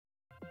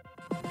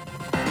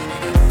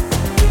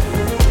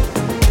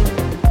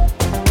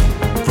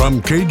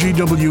From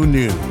KGW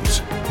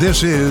News,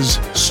 this is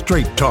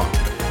Straight Talk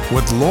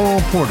with Laurel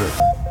Porter.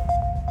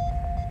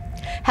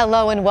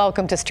 Hello and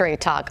welcome to Straight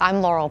Talk.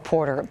 I'm Laurel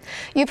Porter.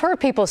 You've heard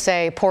people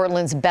say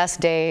Portland's best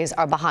days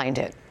are behind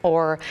it,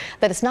 or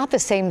that it's not the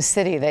same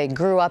city they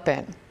grew up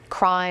in.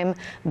 Crime,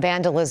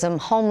 vandalism,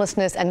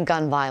 homelessness, and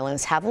gun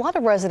violence have a lot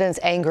of residents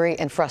angry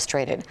and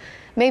frustrated.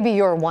 Maybe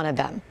you're one of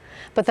them.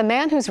 But the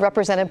man who's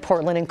represented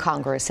Portland in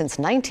Congress since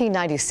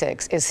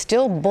 1996 is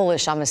still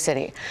bullish on the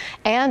city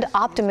and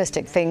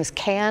optimistic things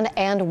can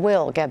and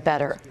will get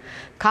better.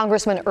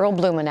 Congressman Earl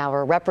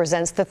Blumenauer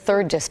represents the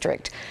 3rd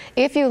District.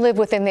 If you live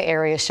within the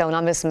area shown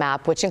on this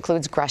map, which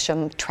includes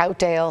Gresham,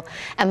 Troutdale,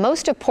 and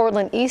most of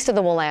Portland east of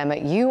the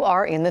Willamette, you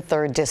are in the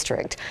 3rd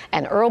District.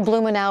 And Earl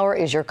Blumenauer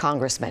is your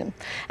congressman.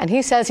 And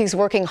he says he's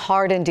working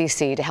hard in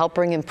D.C. to help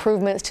bring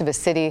improvements to the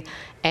city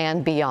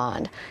and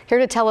beyond. Here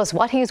to tell us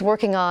what he's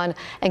working on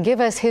and give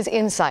us his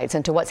insights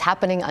into what's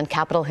happening on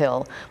Capitol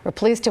Hill, we're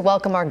pleased to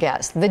welcome our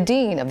guest, the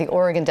Dean of the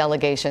Oregon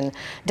delegation,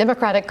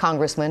 Democratic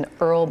Congressman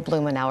Earl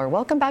Blumenauer.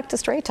 Welcome back to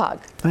Straight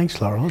Talk. Thanks,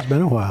 Laurel. It's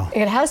been a while.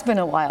 It has been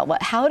a while,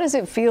 but how does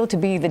it feel to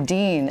be the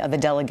Dean of the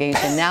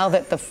delegation now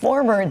that the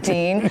former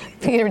Dean,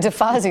 Peter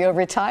DeFazio,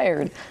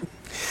 retired?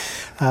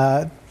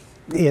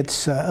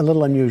 It's a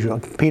little unusual.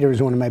 Peter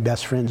is one of my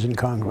best friends in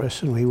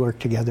Congress, and we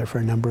worked together for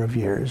a number of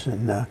years,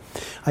 and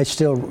I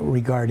still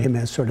regard him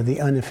as sort of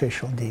the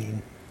unofficial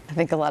dean. I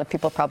think a lot of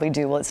people probably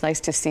do. Well, it's nice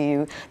to see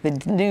you, the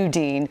new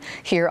dean,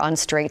 here on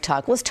Straight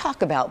Talk. Let's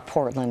talk about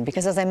Portland,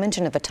 because as I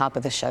mentioned at the top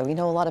of the show, you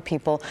know, a lot of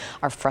people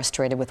are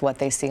frustrated with what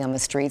they see on the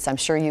streets. I'm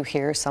sure you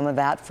hear some of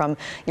that from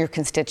your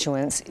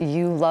constituents.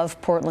 You love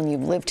Portland.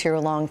 You've lived here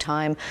a long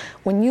time.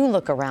 When you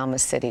look around the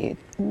city,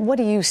 what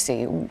do you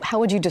see? How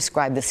would you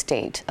describe the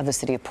state of the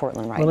city of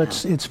Portland right now? Well,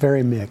 it's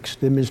very mixed.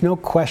 There's no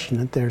question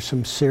that there's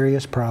some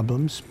serious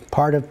problems.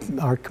 Part of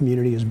our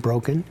community is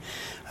broken.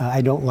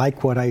 I don't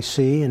like what I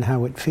see and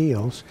how it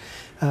feels.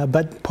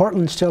 But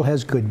Portland still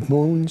has good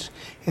boons.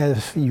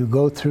 If you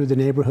go through the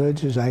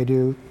neighborhoods, as I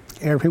do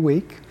every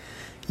week,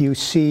 you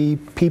see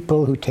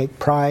people who take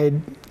pride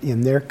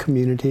in their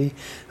community,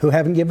 who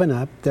haven't given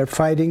up. They're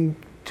fighting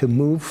to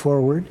move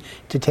forward,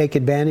 to take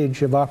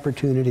advantage of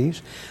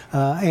opportunities,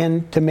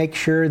 and to make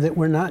sure that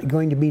we're not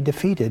going to be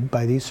defeated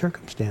by these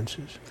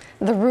circumstances.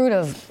 The root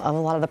of a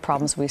lot of the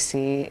problems we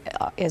see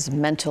is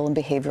mental and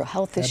behavioral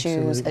health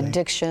issues, Absolutely.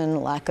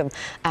 Addiction, lack of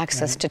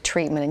access to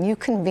treatment. And you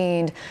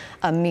convened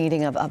a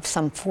meeting of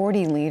some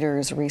 40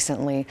 leaders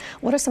recently.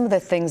 What are some of the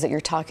things that you're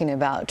talking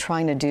about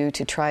trying to do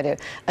to try to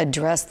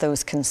address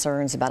those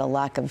concerns about a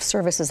lack of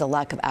services, a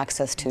lack of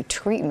access to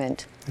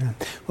treatment? Yeah.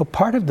 Well,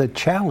 part of the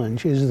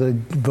challenge is the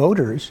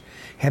voters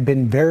have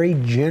been very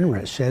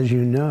generous, as you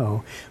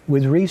know,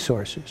 with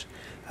resources.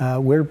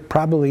 We're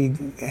probably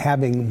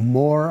having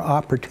more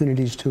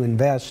opportunities to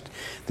invest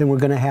than we're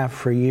going to have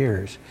for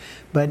years.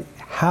 But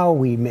how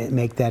we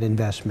make that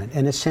investment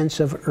and a sense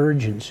of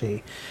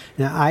urgency.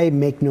 Now, I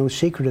make no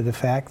secret of the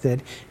fact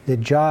that the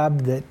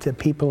job that the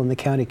people in the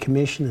county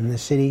commission and the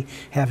city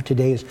have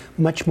today is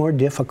much more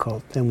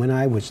difficult than when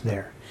I was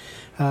there.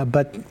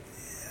 But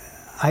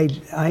I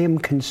am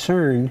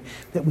concerned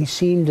that we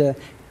seem to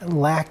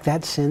lack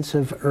that sense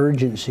of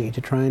urgency to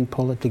try and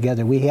pull it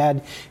together. We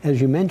had, as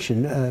you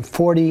mentioned,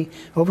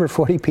 over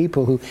 40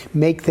 people who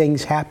make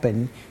things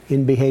happen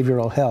in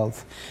behavioral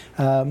health.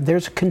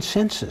 There's a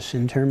consensus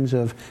in terms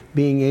of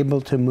being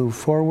able to move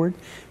forward,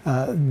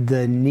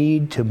 the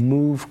need to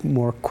move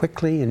more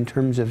quickly in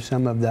terms of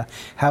some of the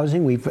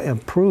housing. We've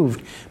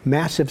approved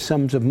massive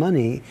sums of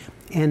money,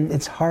 and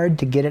it's hard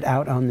to get it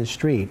out on the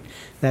street.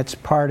 That's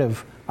part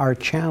of our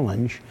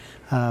challenge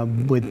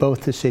with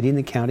both the city and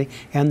the county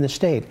and the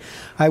state.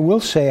 I will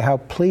say how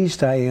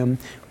pleased I am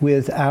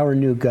with our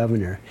new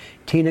governor.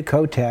 Tina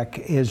Kotek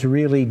is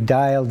really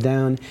dialed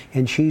down,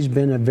 and she's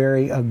been a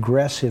very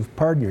aggressive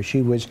partner.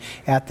 She was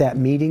at that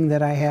meeting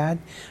that I had.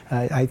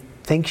 I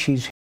think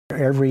she's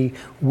every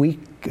week,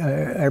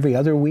 every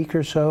other week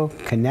or so,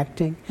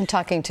 connecting. I'm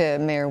talking to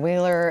Mayor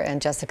Wheeler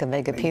and Jessica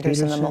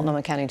Vega-Peterson, the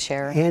Multnomah County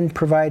Chair. And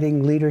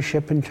providing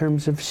leadership in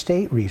terms of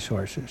state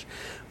resources.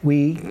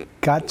 We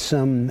got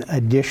some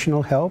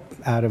additional help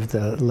out of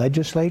the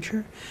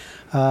legislature.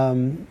 But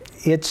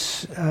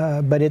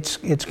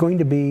it's going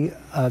to be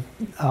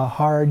a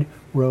hard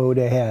road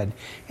ahead,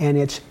 and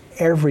it's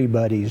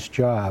everybody's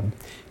job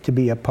to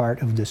be a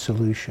part of the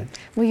solution.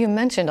 Well, you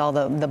mentioned all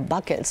the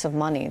buckets of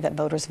money that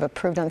voters have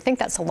approved, and I think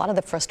that's a lot of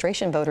the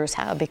frustration voters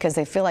have because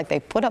they feel like they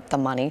put up the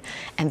money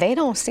and they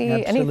don't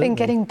see anything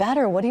getting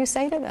better. What do you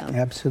say to them?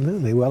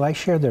 Absolutely. Well, I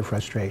share their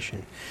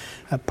frustration.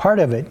 Part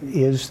of it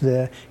is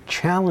the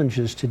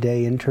challenges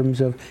today in terms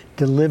of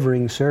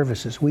delivering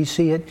services. We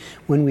see it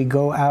when we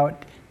go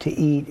out to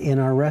eat in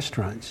our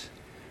restaurants.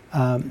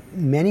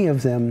 Many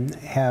of them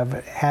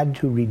have had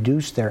to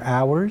reduce their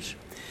hours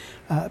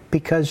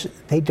because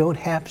they don't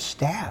have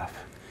staff.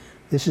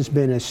 This has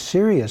been a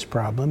serious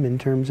problem in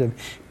terms of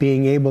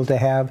being able to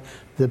have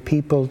the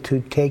people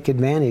to take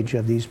advantage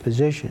of these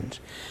positions.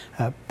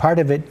 Part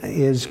of it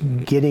is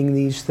getting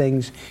these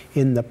things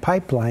in the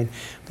pipeline.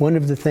 One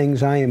of the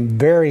things I am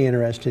very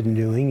interested in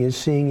doing is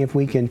seeing if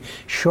we can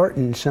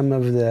shorten some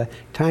of the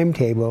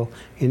timetable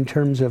in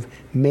terms of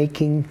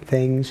making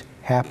things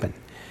happen.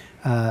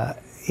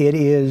 It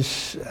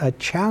is a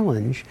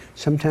challenge.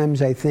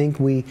 Sometimes I think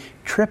we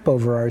trip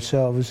over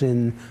ourselves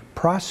in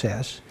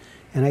process,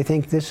 and I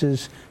think this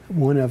is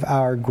one of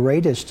our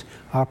greatest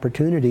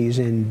opportunities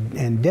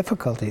and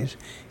difficulties,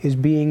 is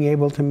being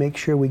able to make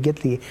sure we get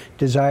the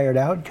desired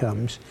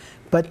outcomes,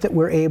 but that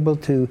we're able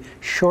to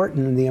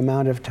shorten the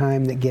amount of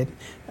time that get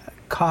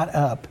caught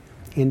up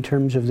in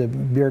terms of the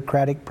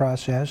bureaucratic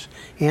process,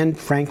 and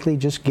frankly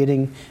just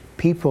getting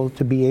people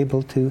to be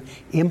able to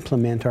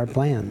implement our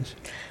plans.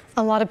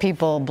 A lot of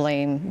people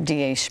blame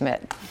D.A.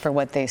 Schmidt for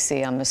what they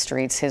see on the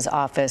streets, his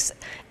office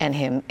and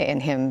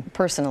him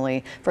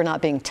personally, for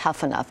not being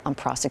tough enough on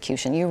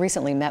prosecution. You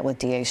recently met with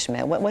D.A.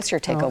 Schmidt. What's your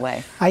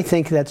takeaway? I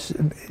think that's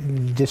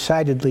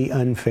decidedly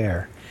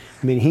unfair.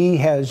 I mean, he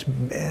has,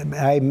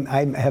 I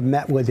have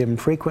met with him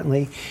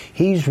frequently.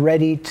 He's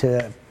ready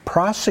to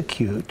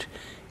prosecute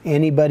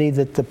anybody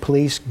that the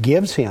police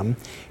gives him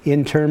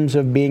in terms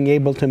of being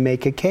able to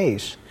make a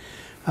case.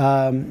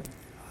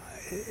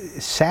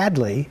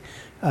 Sadly,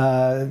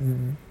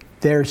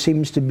 there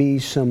seems to be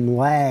some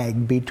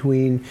lag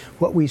between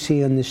what we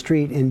see on the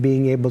street and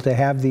being able to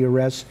have the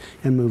arrests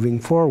and moving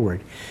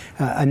forward.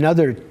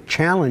 Another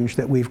challenge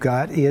that we've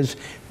got is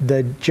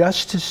the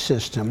justice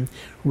system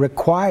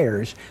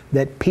requires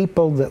that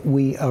people that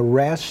we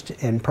arrest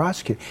and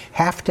prosecute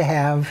have to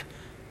have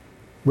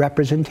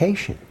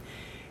representation.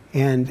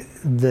 And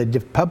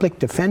the public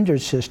defender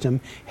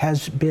system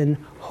has been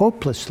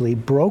hopelessly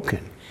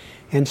broken.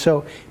 And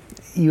so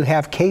you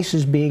have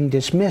cases being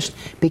dismissed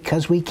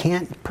because we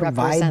can't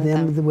provide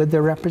them with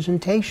the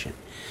representation.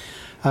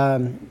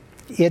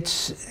 It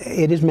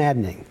is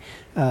maddening.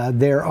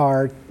 There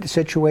are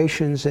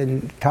situations,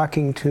 and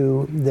talking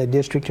to the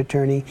district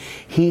attorney,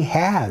 he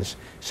has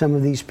some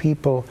of these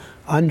people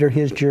under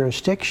his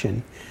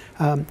jurisdiction,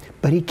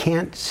 but he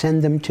can't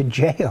send them to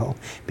jail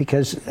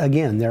because,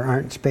 again, there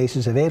aren't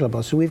spaces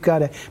available. So we've got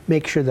to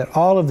make sure that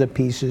all of the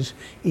pieces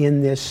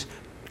in this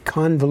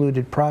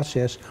convoluted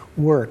process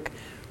work.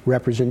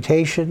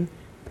 Representation,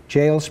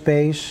 jail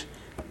space,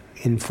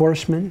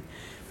 enforcement.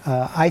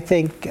 I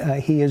think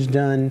he has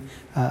done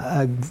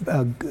a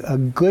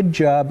good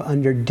job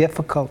under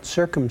difficult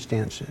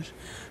circumstances.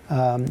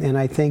 And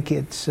I think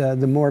it's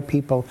the more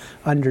people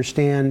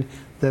understand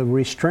the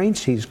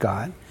restraints he's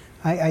got,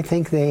 I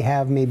think they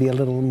have maybe a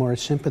little more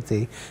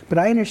sympathy. But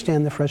I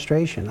understand the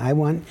frustration. I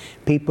want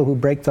people who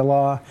break the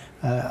law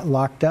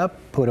locked up,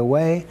 put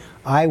away.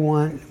 I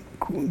want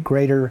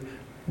greater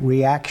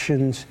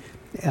reactions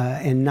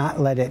and not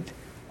let it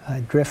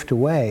drift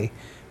away.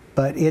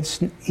 But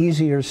it's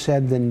easier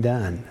said than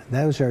done.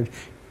 Those are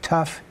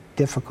tough,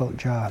 difficult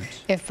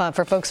jobs. If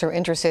for folks who are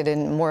interested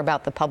in more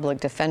about the public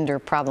defender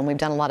problem, we've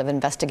done a lot of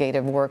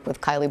investigative work with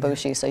Kylie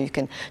Boshi, so you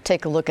can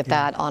take a look at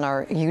that on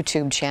our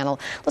YouTube channel.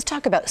 Let's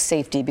talk about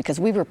safety, because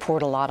we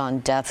report a lot on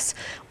deaths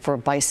for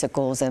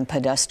bicycles and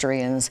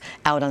pedestrians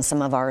out on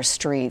some of our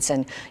streets.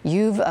 And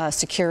you've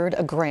secured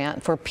a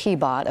grant for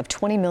PBOT of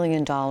 $20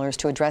 million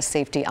to address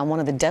safety on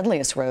one of the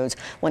deadliest roads,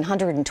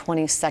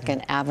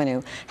 122nd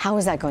Avenue. How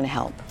is that going to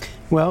help?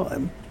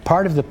 Well,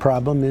 part of the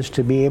problem is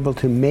to be able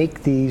to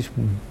make these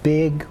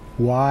big,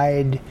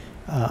 wide,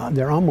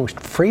 they're almost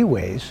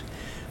freeways,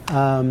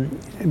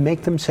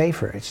 make them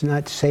safer. It's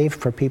not safe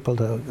for people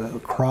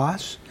to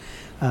cross.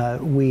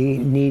 We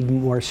need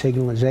more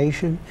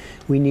signalization.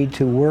 We need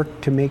to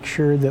work to make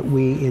sure that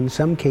we, in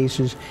some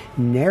cases,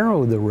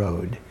 narrow the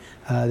road.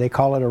 They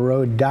call it a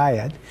road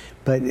diet,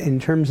 but in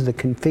terms of the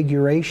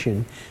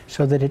configuration,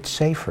 so that it's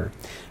safer.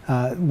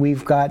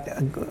 We've got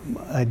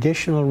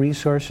additional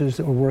resources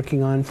that we're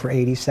working on for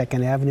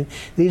 82nd Avenue.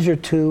 These are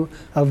two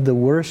of the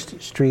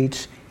worst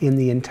streets in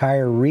the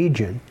entire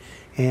region,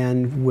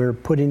 and we're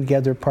putting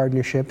together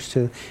partnerships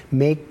to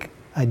make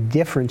a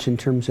difference in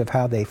terms of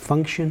how they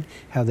function,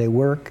 how they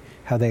work,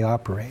 how they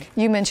operate.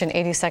 You mentioned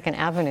 82nd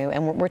Avenue,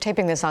 and we're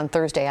taping this on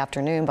Thursday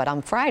afternoon, but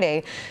on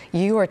Friday,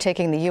 you are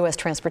taking the U.S.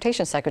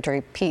 Transportation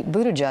Secretary, Pete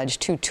Buttigieg,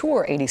 to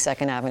tour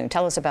 82nd Avenue.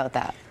 Tell us about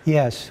that.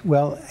 Yes,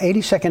 well,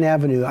 82nd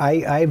Avenue,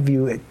 I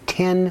view it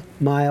 10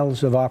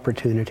 miles of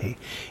opportunity.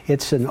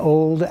 It's an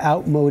old,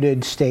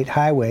 outmoded state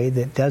highway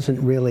that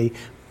doesn't really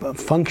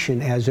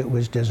function as it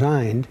was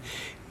designed.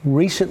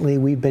 Recently,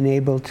 we've been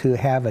able to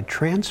have a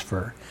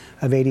transfer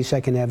of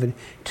 82nd Avenue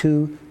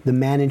to the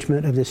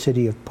management of the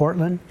city of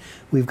Portland.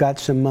 We've got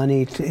some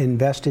money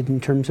invested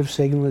in terms of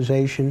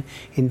signalization,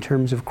 in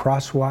terms of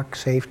crosswalk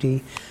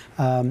safety.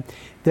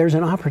 There's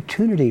an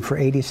opportunity for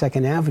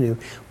 82nd Avenue.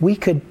 We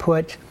could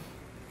put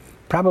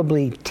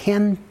probably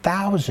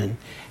 10,000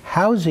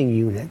 housing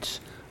units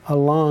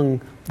along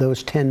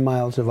those 10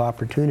 miles of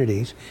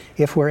opportunities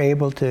if we're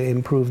able to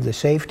improve the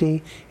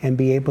safety and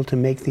be able to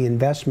make the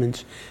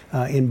investments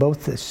in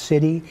both the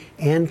city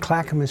and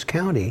Clackamas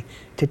County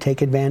to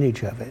take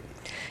advantage of it.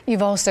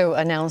 You've also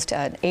announced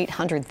an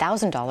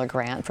 $800,000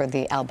 grant for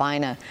the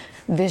Albina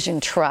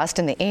Vision Trust,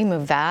 and the aim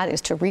of that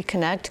is to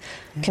reconnect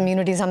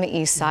communities on the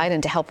east side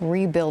and to help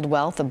rebuild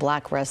wealth of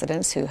black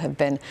residents who have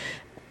been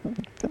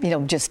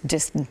just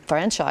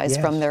disenfranchised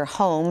from their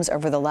homes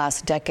over the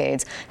last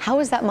decades. How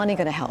is that money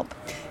going to help?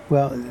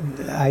 Well,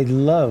 I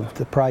love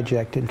the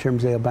project in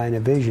terms of Albina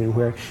Vision,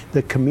 where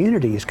the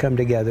communities come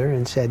together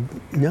and said,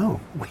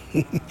 no,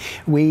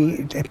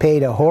 we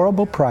paid a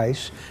horrible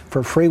price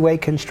for freeway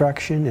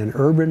construction and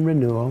urban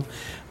renewal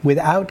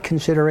without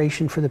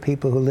consideration for the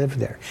people who live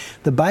there.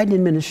 The Biden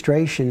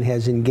administration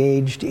has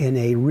engaged in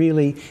a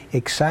really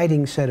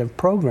exciting set of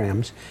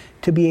programs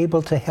to be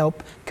able to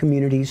help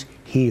communities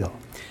heal.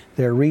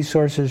 There are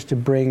resources to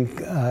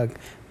bring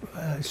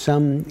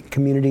some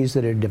communities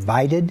that are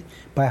divided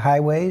by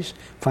highways,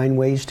 find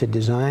ways to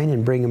design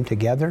and bring them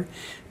together,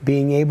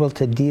 being able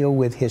to deal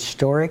with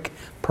historic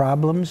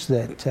problems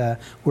that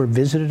were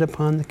visited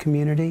upon the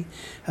community.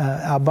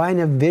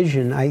 Albina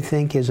Vision, I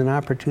think, is an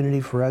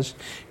opportunity for us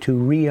to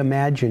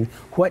reimagine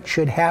what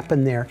should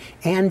happen there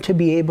and to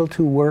be able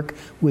to work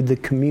with the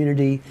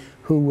community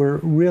who were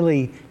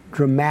really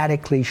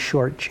dramatically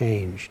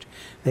shortchanged.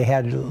 They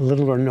had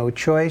little or no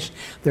choice.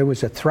 There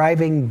was a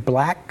thriving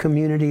black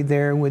community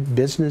there with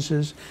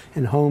businesses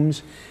and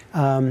homes,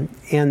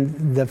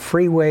 and the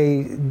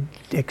freeway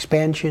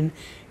expansion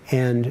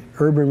and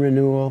urban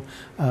renewal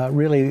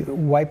really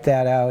wiped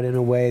that out in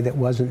a way that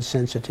wasn't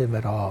sensitive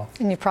at all.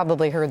 And you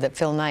probably heard that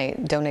Phil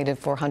Knight donated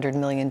 $400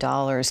 million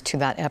to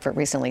that effort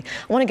recently.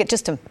 I want to get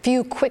just a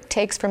few quick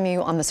takes from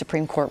you on the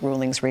Supreme Court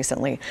rulings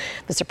recently.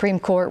 The Supreme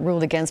Court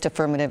ruled against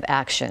affirmative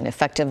action,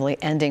 effectively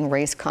ending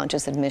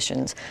race-conscious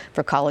admissions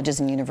for colleges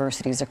and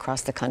universities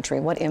across the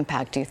country. What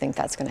impact do you think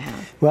that's going to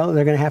have? Well,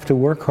 they're going to have to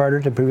work harder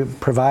to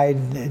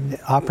provide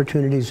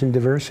opportunities and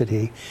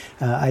diversity.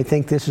 I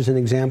think this is an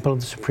example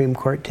of the Supreme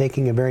Court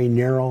taking a very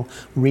narrow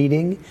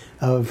reading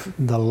of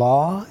the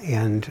law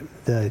and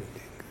the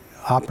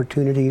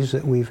opportunities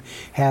that we've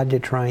had to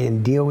try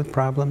and deal with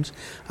problems.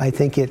 I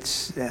think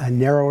it's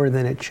narrower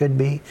than it should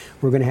be.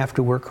 We're going to have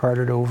to work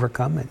harder to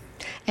overcome it.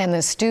 And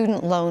the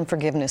student loan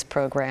forgiveness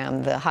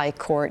program, the High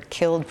Court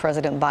killed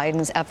President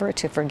Biden's effort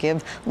to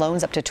forgive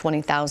loans up to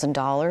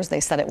 $20,000. They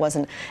said it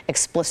wasn't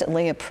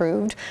explicitly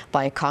approved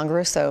by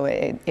Congress, so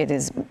it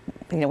is,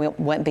 it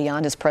went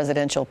beyond his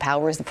presidential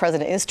powers. The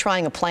president is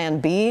trying a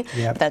plan B.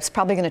 Yep. That's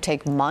probably going to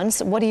take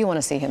months. What do you want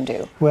to see him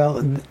do?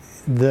 Well,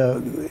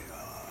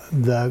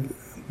 the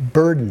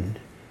burden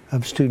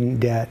of student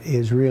debt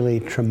is really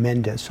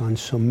tremendous on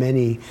so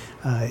many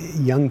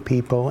young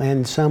people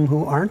and some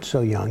who aren't so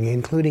young,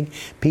 including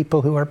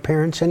people who are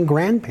parents and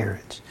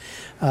grandparents.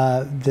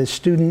 The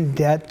student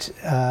debt,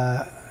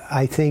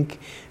 I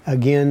think,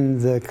 again,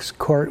 the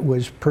court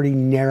was pretty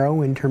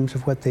narrow in terms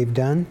of what they've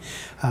done.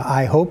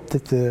 I hope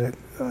that the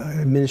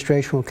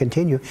administration will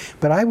continue,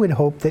 but I would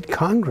hope that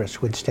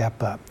Congress would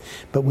step up.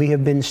 But we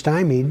have been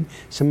stymied.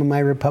 Some of my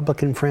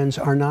Republican friends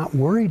are not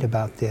worried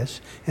about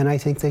this, and I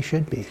think they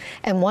should be.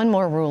 And one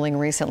more ruling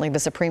recently, the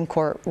Supreme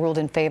Court ruled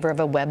in favor of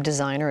a web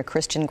designer, a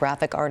Christian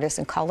graphic artist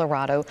in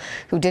Colorado,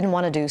 who didn't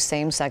want to do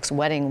same-sex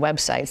wedding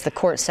websites. The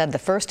court said the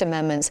First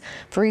Amendment's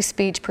free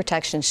speech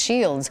protection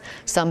shields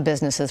some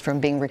businesses from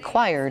being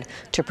required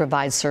to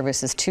provide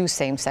services to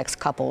same-sex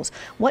couples.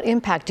 What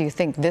impact do you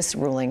think this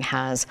ruling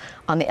has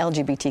on the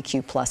LGBTQ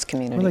plus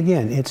community? Well,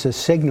 again, it's a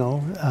signal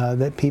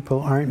that people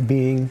aren't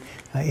being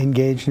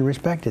engaged and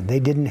respected.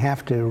 They didn't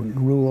have to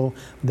rule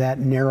that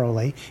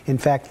narrowly. In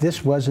fact,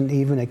 this wasn't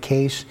even a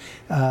case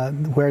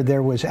where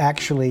there was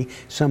actually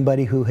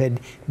somebody who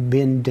had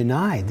been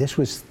denied. This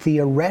was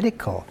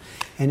theoretical.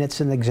 And it's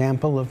an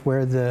example of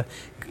where the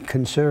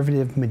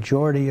conservative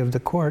majority of the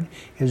court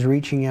is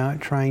reaching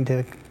out, trying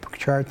to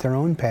chart their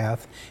own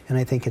path, and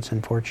I think it's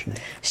unfortunate.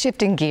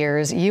 Shifting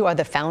gears, you are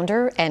the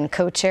founder and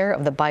co-chair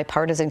of the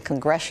bipartisan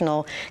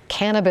Congressional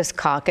Cannabis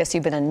Caucus.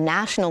 You've been a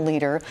national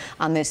leader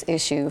on this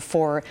issue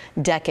for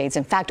decades.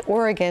 In fact,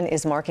 Oregon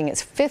is marking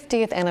its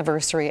 50th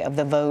anniversary of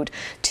the vote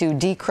to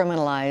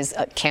decriminalize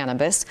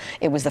cannabis.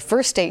 It was the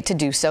first state to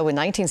do so in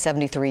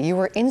 1973. You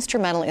were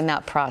instrumental in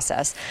that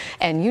process,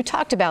 and you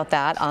talked about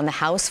that on the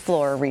House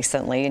floor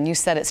recently, and you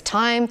said it's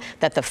time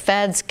that the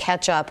feds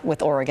catch up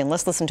with Oregon.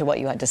 Let's listen to what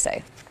you had to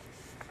say.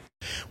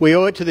 We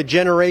owe it to the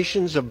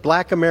generations of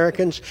black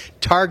Americans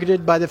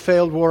targeted by the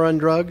failed war on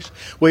drugs.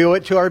 We owe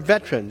it to our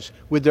veterans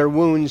with their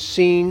wounds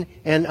seen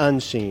and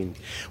unseen.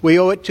 We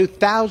owe it to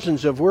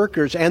thousands of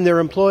workers and their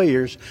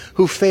employers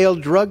who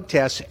failed drug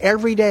tests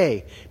every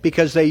day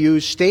because they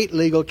used state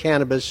legal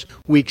cannabis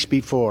weeks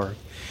before.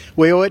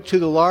 We owe it to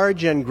the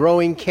large and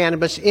growing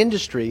cannabis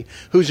industry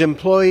whose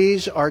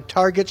employees are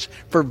targets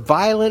for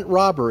violent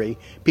robbery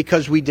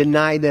because we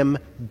deny them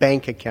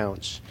bank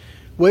accounts.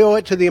 We owe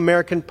it to the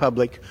American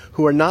public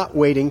who are not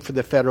waiting for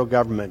the federal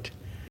government.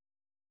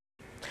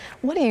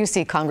 What do you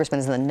see, Congressman,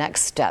 as the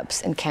next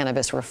steps in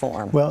cannabis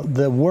reform? Well,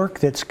 the work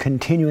that's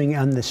continuing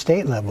on the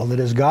state level that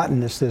has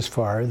gotten us this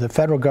far, the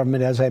federal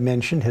government, as I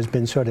mentioned, has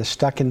been sort of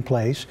stuck in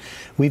place.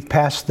 We've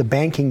passed the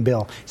banking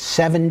bill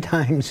 7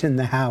 times in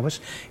the House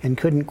and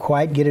couldn't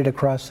quite get it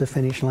across the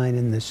finish line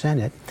in the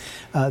Senate.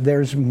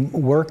 There's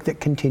work that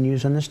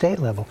continues on the state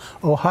level.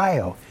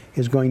 Ohio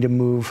is going to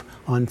move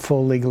on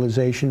full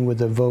legalization with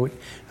a vote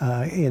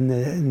in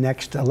the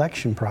next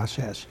election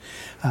process.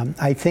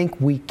 I think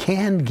we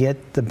can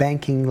get the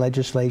banking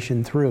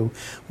legislation through.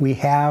 We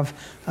have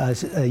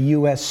a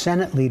U.S.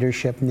 Senate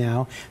leadership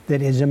now that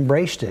has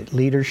embraced it.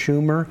 Leader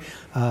Schumer,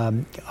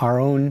 our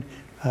own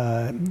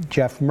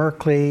Jeff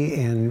Merkley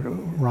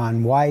and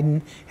Ron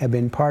Wyden have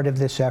been part of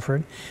this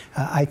effort.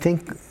 I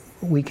think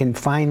we can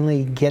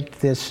finally get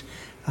this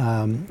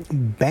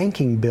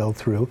banking bill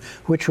through,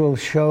 which will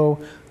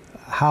show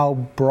how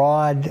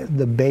broad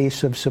the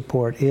base of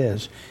support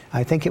is.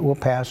 I think it will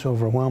pass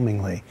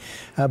overwhelmingly.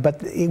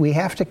 But we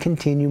have to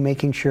continue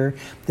making sure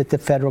that the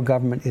federal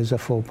government is a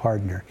full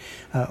partner.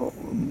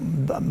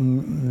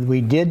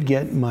 We did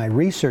get my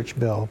research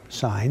bill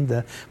signed,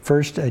 the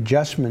first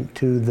adjustment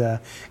to the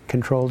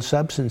Controlled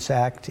Substance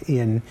Act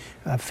in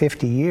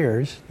 50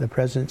 years. The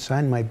president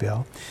signed my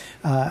bill.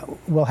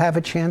 We'll have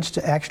a chance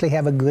to actually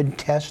have a good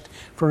test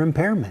for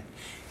impairment.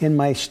 In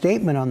my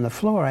statement on the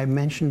floor, I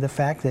mentioned the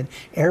fact that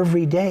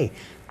every day,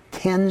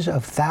 tens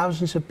of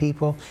thousands of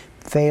people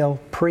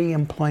fail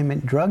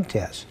pre-employment drug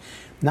tests,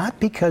 not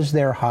because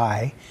they're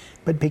high,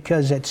 but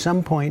because at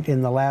some point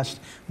in the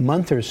last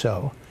month or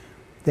so,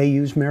 they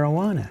use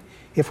marijuana.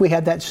 If we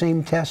had that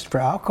same test for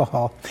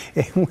alcohol,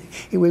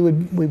 we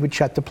would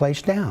shut the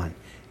place down.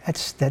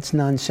 That's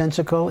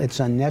nonsensical. It's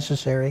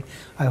unnecessary.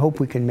 I hope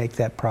we can make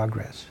that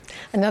progress.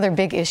 Another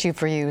big issue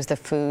for you is the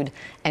food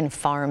and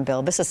farm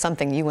bill. This is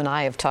something you and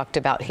I have talked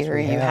about here.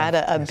 You had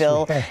a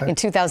bill in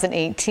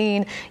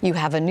 2018. You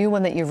have a new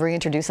one that you've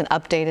reintroduced, an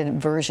updated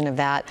version of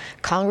that.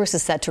 Congress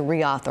is set to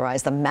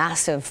reauthorize the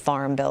massive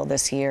farm bill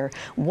this year.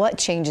 What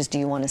changes do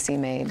you want to see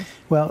made?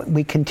 Well,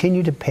 we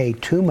continue to pay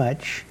too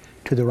much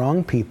to the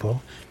wrong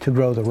people to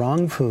grow the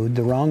wrong food,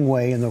 the wrong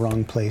way, in the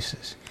wrong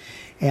places.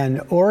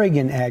 And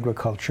Oregon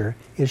agriculture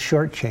is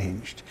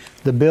shortchanged.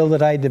 The bill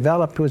that I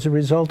developed was a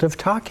result of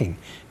talking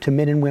to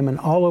men and women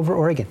all over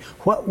Oregon.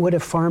 What would a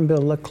farm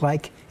bill look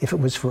like if it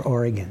was for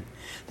Oregon?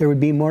 There would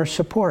be more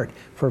support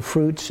for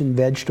fruits and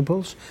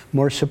vegetables,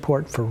 more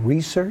support for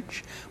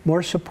research,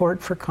 more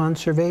support for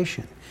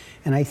conservation.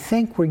 And I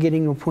think we're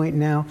getting to a point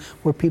now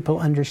where people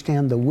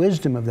understand the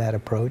wisdom of that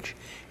approach,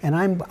 and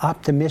I'm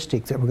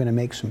optimistic that we're going to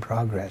make some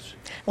progress.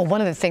 Well,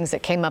 one of the things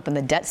that came up in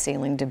the debt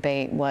ceiling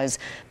debate was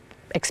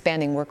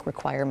expanding work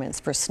requirements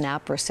for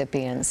SNAP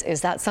recipients. Is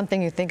that something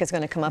you think is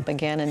going to come up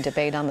again in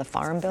debate on the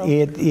Farm Bill?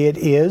 It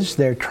is.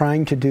 They're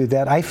trying to do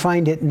that. I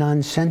find it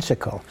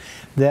nonsensical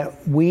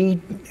that we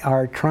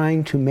are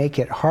trying to make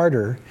it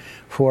harder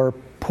for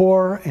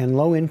poor and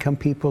low-income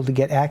people to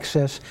get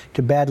access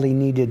to badly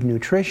needed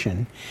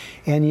nutrition,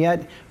 and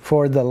yet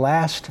for the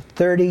last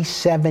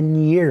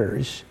 37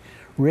 years,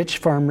 rich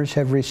farmers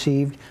have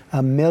received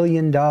 $1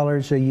 million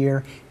a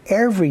year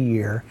every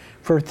year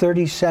for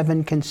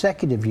 37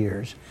 consecutive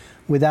years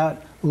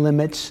without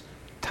limits,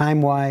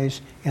 time-wise,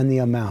 and the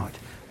amount.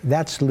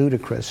 That's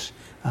ludicrous,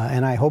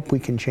 and I hope we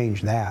can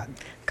change that.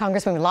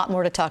 Congressman, a lot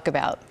more to talk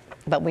about,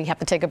 but we have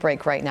to take a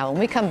break right now. When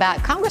we come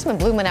back, Congressman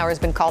Blumenauer has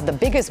been called the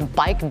biggest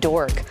bike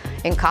dork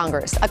in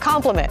Congress. A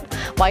compliment.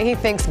 Why he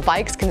thinks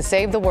bikes can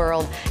save the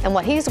world and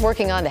what he's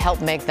working on to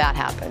help make that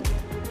happen.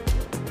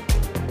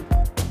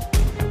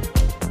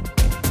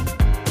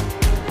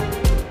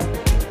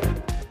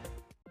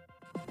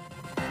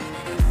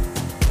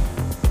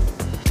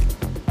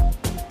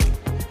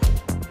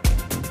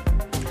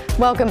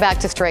 Welcome back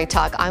to Straight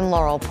Talk. I'm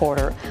Laurel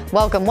Porter.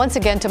 Welcome once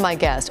again to my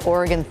guest,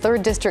 Oregon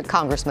 3rd District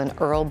Congressman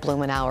Earl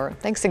Blumenauer.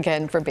 Thanks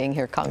again for being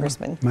here,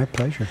 Congressman. My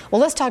pleasure. Well,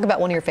 let's talk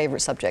about one of your favorite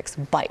subjects,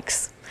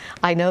 bikes.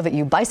 I know that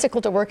you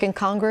bicycle to work in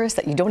Congress,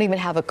 that you don't even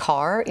have a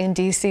car in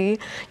D.C.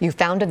 You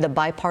founded the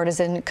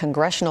bipartisan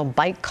Congressional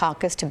Bike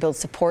Caucus to build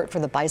support for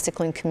the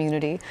bicycling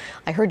community.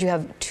 I heard you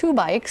have 2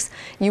 bikes.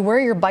 You wear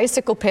your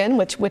bicycle pin,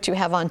 which you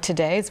have on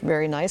today. It's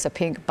very nice, a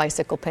pink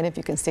bicycle pin, if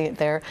you can see it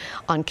there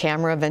on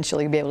camera.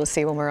 Eventually you'll be able to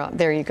see when we're out.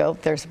 There you go.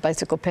 There's a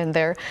bicycle pin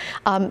there.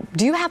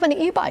 Do you have an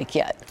e-bike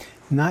yet?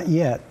 Not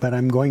yet, but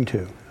I'm going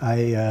to.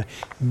 I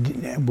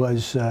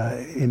was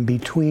in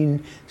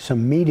between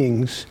some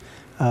meetings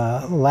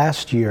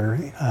last year.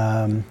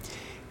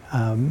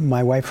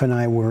 My wife and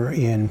I were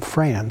in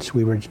France.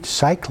 We were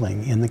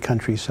cycling in the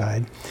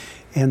countryside,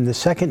 and the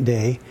second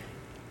day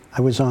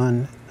I was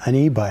on an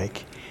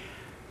e-bike,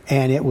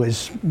 and it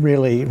was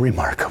really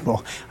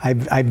remarkable.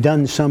 I've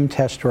done some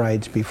test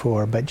rides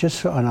before, but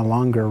just on a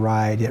longer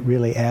ride, it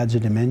really adds a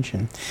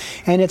dimension.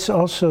 And it's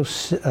also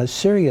a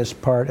serious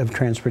part of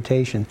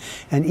transportation.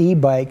 An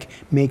e-bike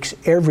makes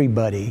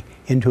everybody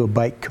into a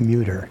bike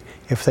commuter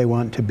if they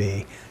want to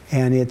be.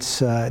 And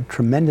it's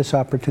tremendous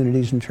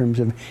opportunities in terms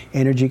of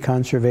energy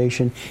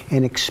conservation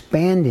and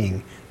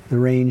expanding the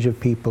range of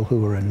people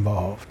who are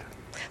involved.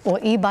 Well,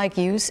 e-bike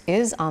use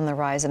is on the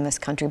rise in this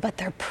country, but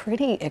they're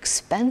pretty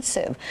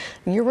expensive.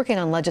 You're working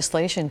on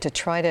legislation to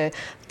try to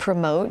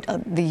promote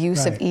the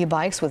use of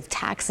e-bikes with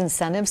tax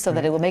incentives so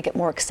that it will make it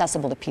more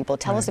accessible to people.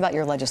 Tell us about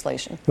your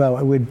legislation. Well,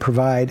 it would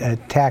provide a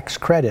tax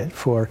credit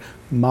for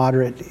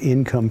moderate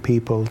income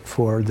people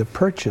for the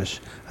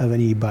purchase of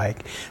an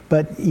e-bike.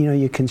 But, you know,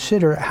 you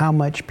consider how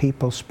much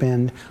people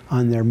spend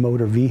on their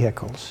motor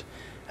vehicles.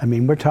 I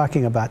mean, we're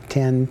talking about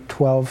 $10,000,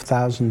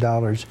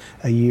 $12,000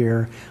 a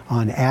year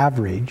on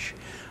average.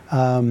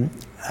 An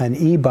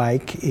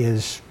e-bike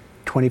is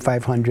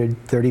 $2,500,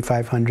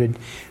 $3,500.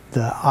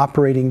 The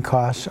operating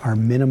costs are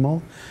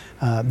minimal.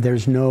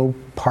 There's no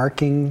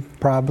parking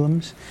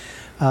problems.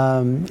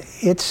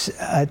 It's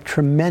a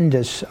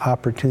tremendous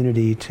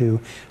opportunity to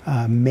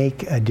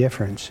make a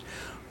difference.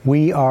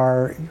 We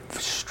are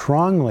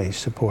strongly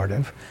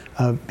supportive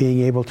of being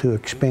able to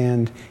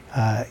expand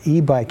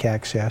e-bike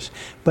access,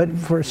 but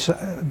for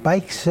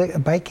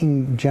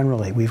biking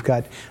generally, we've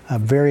got a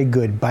very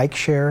good bike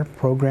share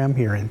program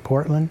here in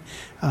Portland.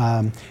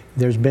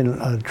 There's been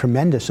a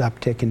tremendous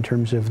uptick in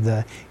terms of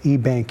the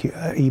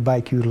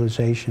e-bike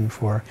utilization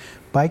for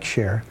bike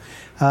share.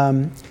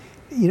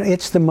 You know,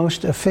 it's the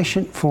most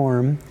efficient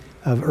form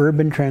of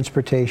urban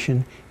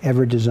transportation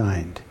ever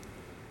designed,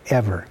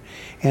 ever.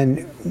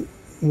 And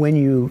when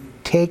you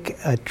take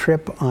a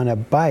trip on a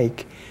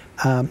bike,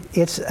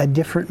 it's a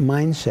different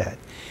mindset.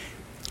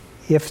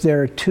 If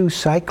there are two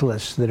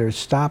cyclists that are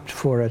stopped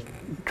for a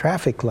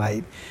traffic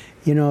light,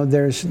 you know,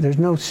 there's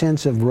no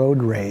sense of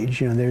road rage.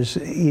 You know, there's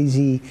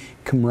easy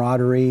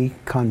camaraderie,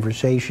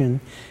 conversation.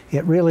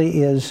 It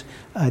really is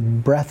a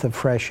breath of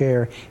fresh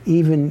air.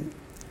 Even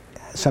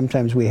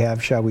sometimes we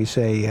have, shall we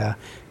say,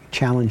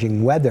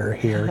 challenging weather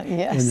here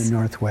Yes. in the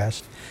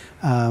Northwest.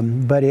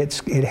 But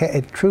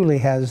it truly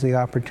has the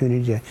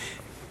opportunity to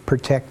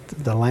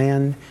protect the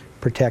land,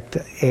 protect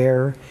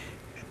air,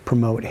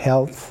 promote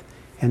health,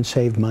 and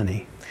save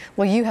money.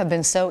 Well, you have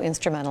been so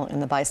instrumental in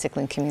the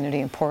bicycling community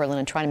in Portland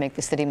and trying to make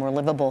the city more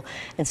livable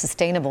and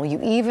sustainable. You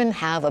even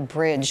have a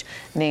bridge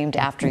named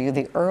after you,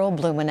 the Earl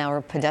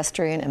Blumenauer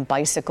Pedestrian and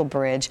Bicycle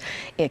Bridge.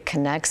 It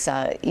connects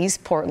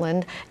East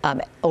Portland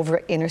over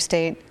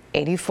Interstate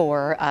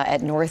 84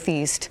 at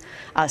Northeast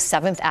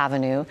 7th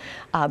Avenue.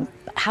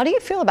 How do you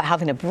feel about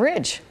having a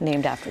bridge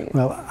named after you?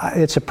 Well,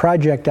 it's a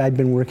project I've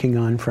been working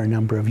on for a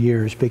number of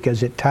years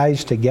because it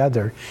ties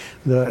together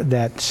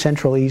that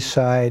Central East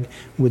Side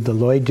with the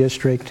Lloyd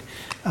District.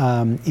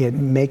 It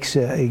makes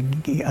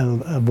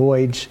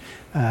avoids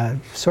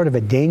sort of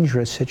a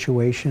dangerous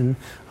situation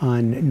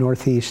on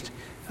Northeast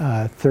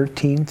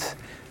 13th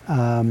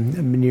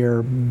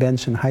near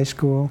Benson High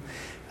School.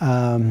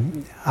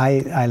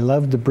 I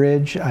love the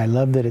bridge. I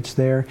love that it's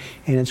there,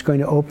 and it's going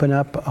to open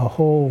up a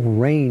whole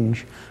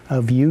range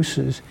of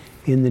uses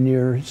in the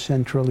near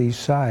Central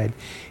East Side.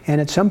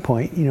 And at some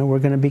point, you know, we're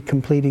going to be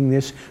completing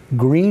this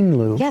green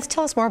loop. Yes,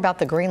 tell us more about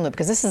the green loop,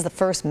 because this is the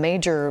first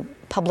major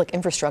public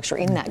infrastructure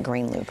in that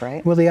green loop,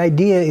 right? Well, the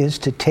idea is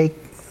to take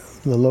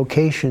the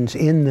locations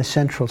in the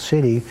central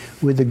city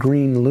with the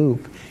green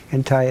loop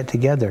and tie it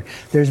together.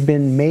 There's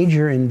been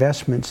major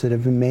investments that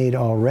have been made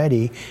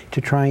already to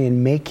try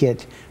and make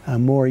it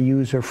more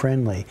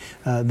user-friendly.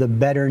 The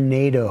Better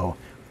NATO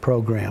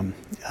program,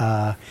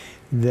 the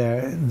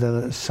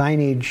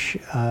signage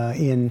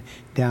in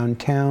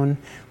downtown,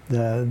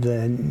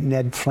 the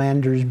Ned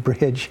Flanders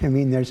Bridge. I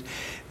mean,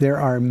 there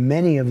are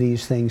many of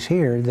these things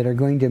here that are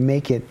going to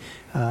make it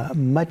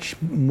much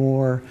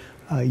more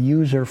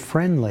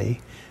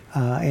user-friendly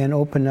and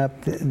open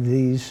up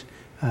these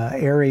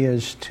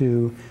areas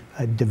to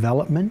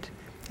development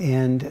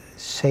and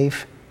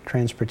safe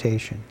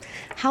transportation.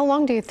 How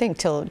long do you think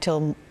till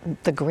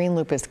the green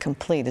loop is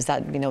complete? Is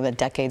that, you know, a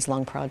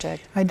decades-long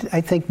project?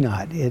 I think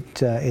not.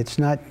 It's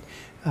not.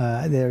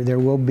 There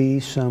will be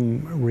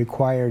some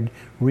required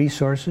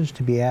resources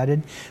to be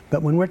added,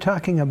 but when we're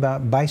talking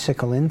about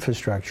bicycle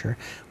infrastructure,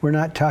 we're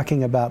not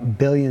talking about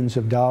billions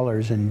of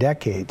dollars in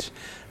decades.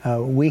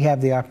 We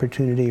have the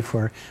opportunity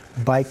for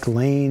bike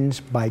lanes,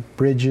 bike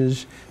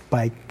bridges,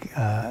 bike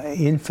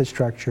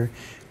infrastructure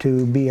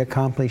to be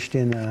accomplished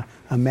in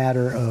a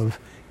matter of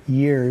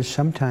years,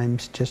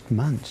 sometimes just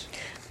months.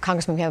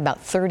 Congressman, we have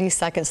about 30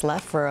 seconds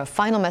left for a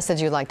final message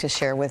you'd like to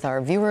share with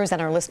our viewers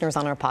and our listeners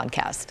on our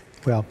podcast.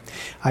 Well,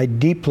 I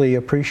deeply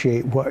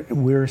appreciate what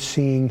we're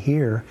seeing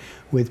here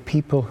with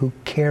people who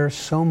care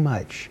so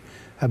much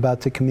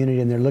about the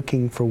community and they're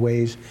looking for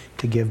ways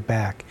to give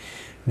back.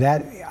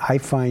 That I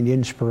find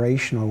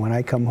inspirational. When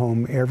I come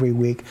home every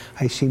week,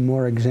 I see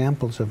more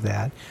examples of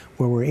that,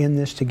 where we're in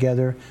this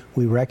together,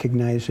 we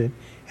recognize it,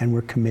 and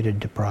we're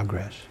committed to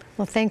progress.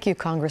 Well, thank you,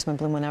 Congressman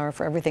Blumenauer,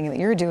 for everything that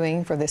you're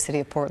doing for the city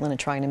of Portland and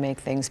trying to make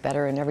things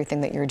better and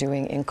everything that you're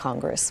doing in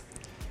Congress.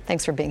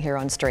 Thanks for being here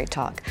on Straight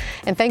Talk.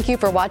 And thank you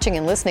for watching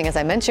and listening. As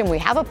I mentioned, we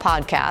have a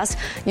podcast.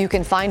 You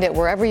can find it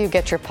wherever you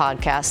get your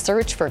podcast.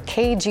 Search for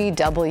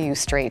KGW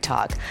Straight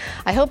Talk.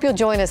 I hope you'll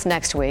join us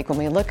next week when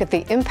we look at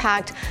the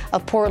impact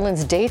of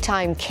Portland's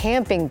daytime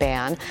camping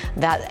ban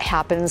that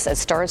happens. It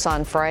starts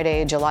on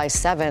Friday, July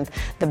 7th.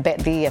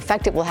 The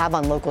effect it will have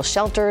on local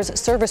shelters,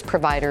 service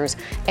providers,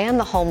 and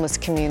the homeless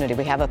community.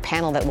 We have a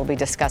panel that will be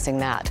discussing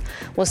that.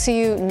 We'll see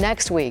you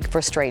next week for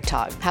Straight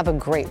Talk. Have a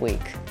great week.